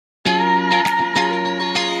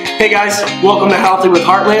Hey guys, welcome to Healthy with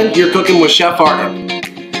Heartland. You're cooking with Chef Arden.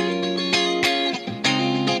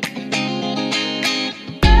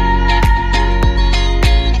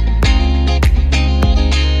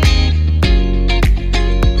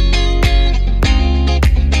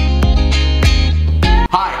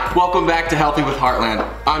 Hi, welcome back to Healthy with Heartland.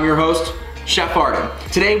 I'm your host, Chef Arden.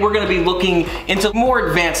 Today we're going to be looking into more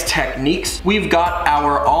advanced techniques. We've got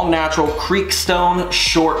our all-natural creekstone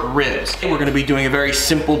short ribs. We're going to be doing a very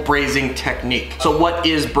simple braising technique. So what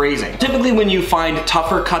is braising? Typically when you find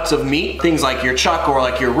tougher cuts of meat, things like your chuck or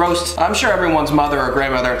like your roast, I'm sure everyone's mother or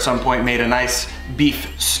grandmother at some point made a nice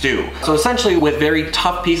beef stew. So essentially with very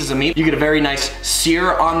tough pieces of meat, you get a very nice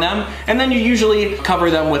sear on them, and then you usually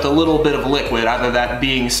cover them with a little bit of liquid, either that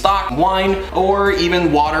being stock, wine, or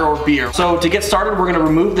even water or beer. So to get started, we're gonna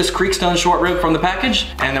remove this creekstone short rib from the package,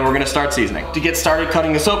 and then we're gonna start seasoning. To get started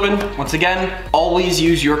cutting this open, once again, always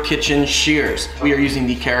use your kitchen shears. We are using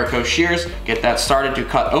the Carico shears. Get that started to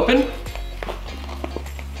cut open.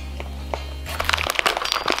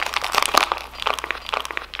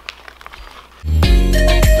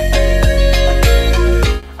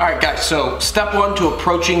 Alright guys, so step one to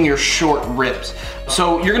approaching your short ribs.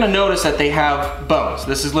 So you're gonna notice that they have bones.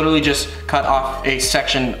 This is literally just cut off a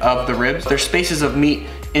section of the ribs. There's spaces of meat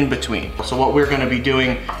in between. So what we're gonna be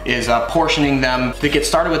doing is portioning them. To get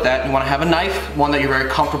started with that, you wanna have a knife, one that you're very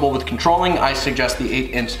comfortable with controlling. I suggest the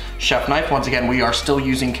 8-inch chef knife. Once again, we are still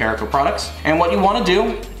using Carico products. And what you wanna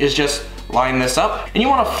do is just line this up, and you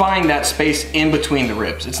want to find that space in between the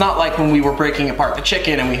ribs. It's not like when we were breaking apart the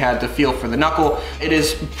chicken and we had to feel for the knuckle. It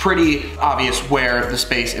is pretty obvious where the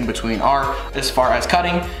space in between are. As far as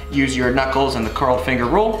cutting, use your knuckles and the curled finger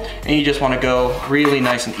rule, and you just want to go really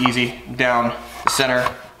nice and easy down the center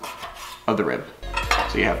of the rib.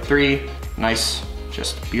 So you have 3 nice,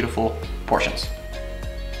 just beautiful portions.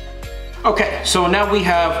 Okay, so now we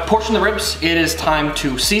have portioned the ribs. It is time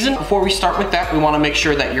to season. Before we start with that, we want to make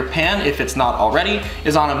sure that your pan, if it's not already,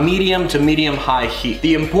 is on a medium to medium high heat.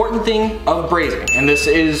 The important thing of braising, and this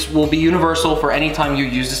will be universal for any time you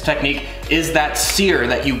use this technique, is that sear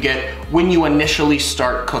that you get when you initially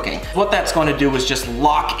start cooking. What that's going to do is just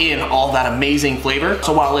lock in all that amazing flavor.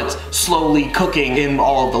 So while it's slowly cooking in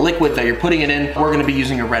all of the liquid that you're putting it in, we're going to be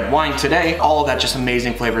using a red wine today. All of that just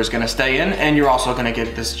amazing flavor is going to stay in, and you're also going to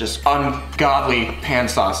get this just ungodly pan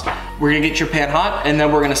sauce. We're going to get your pan hot, and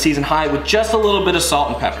then we're going to season high with just a little bit of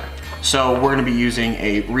salt and pepper. So we're going to be using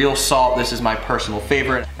a real salt. This is my personal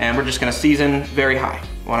favorite, and we're just going to season very high.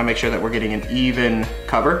 We want to make sure that we're getting an even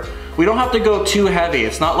cover. We don't have to go too heavy.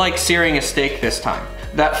 It's not like searing a steak this time.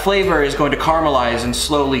 That flavor is going to caramelize and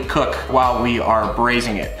slowly cook while we are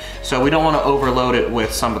braising it. So we don't want to overload it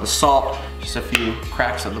with some of the salt. Just a few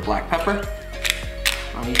cracks of the black pepper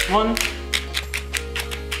on each one.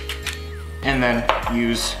 And then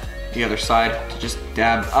use the other side to just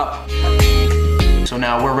dab up. So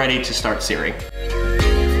now we're ready to start searing.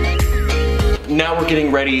 Now we're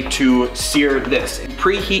getting ready to sear this.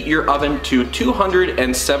 Preheat your oven to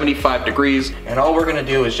 275 degrees, and all we're gonna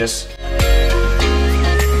do is just,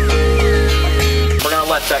 we're gonna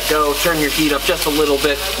let that go, turn your heat up just a little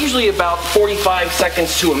bit, usually about 45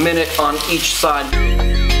 seconds to a minute on each side.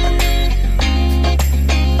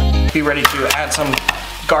 Be ready to add some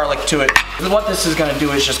garlic to it. What this is gonna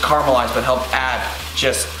do is just caramelize, but help add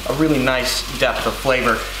just a really nice depth of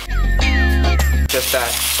flavor. Just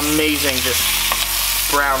that amazing, just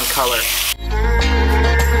brown color.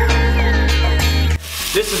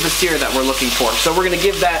 This is the sear that we're looking for. So we're gonna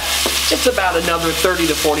give that just about another 30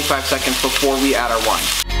 to 45 seconds before we add our wine.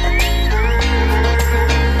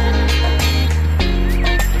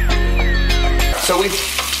 So we've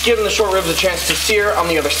given the short ribs a chance to sear on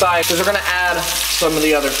the other side, because we're gonna add some of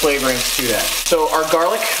the other flavorings to that. So our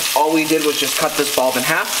garlic, all we did was just cut this bulb in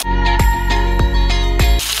half.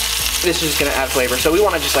 This is gonna add flavor, so we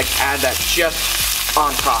wanna just like add that just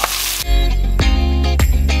on top.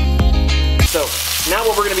 So now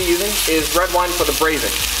what we're gonna be using is red wine for the braising.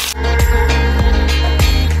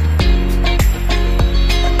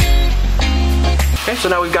 Okay, so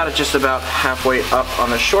now we've got it just about halfway up on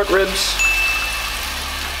the short ribs.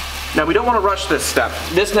 Now we don't want to rush this step.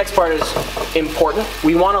 This next part is important.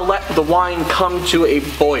 We want to let the wine come to a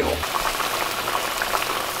boil.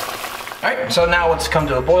 Alright, so now it's come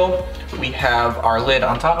to a boil. We have our lid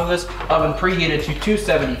on top of this. Oven preheated to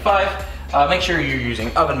 275. Make sure you're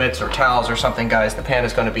using oven mitts or towels or something, guys. The pan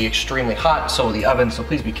is going to be extremely hot, so will the oven, so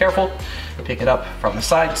please be careful. Pick it up from the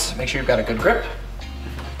sides. Make sure you've got a good grip.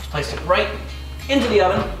 Just place it right into the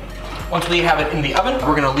oven. Once we have it in the oven,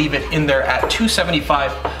 we're gonna leave it in there at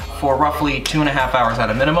 275 for roughly 2.5 hours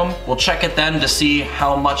at a minimum. We'll check it then to see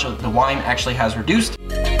how much of the wine actually has reduced.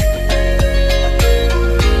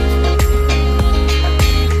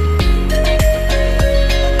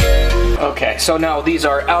 so now these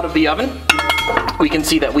are out of the oven. We can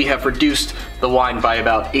see that we have reduced the wine by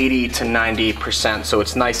about 80 to 90%, so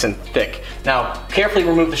it's nice and thick. Now, carefully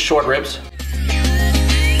remove the short ribs.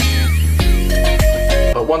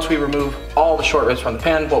 But once we remove all the short ribs from the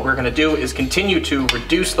pan, what we're gonna do is continue to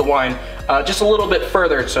reduce the wine just a little bit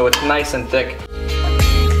further so it's nice and thick.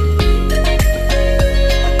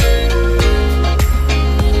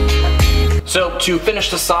 So to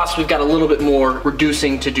finish the sauce, we've got a little bit more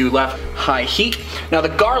reducing to do left. High heat. Now the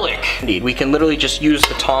garlic, we can literally just use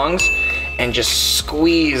the tongs and just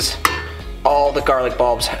squeeze all the garlic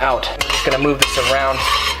bulbs out. I'm just gonna move this around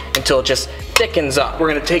until it just thickens up. We're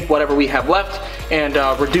gonna take whatever we have left and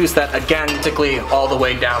reduce that again, basically all the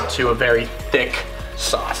way down to a very thick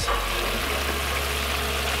sauce.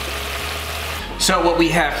 So what we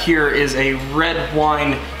have here is a red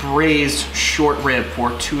wine braised short rib for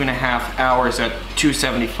 2.5 hours at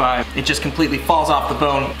 275. It just completely falls off the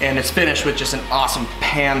bone and it's finished with just an awesome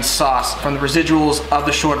pan sauce from the residuals of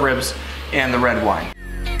the short ribs and the red wine.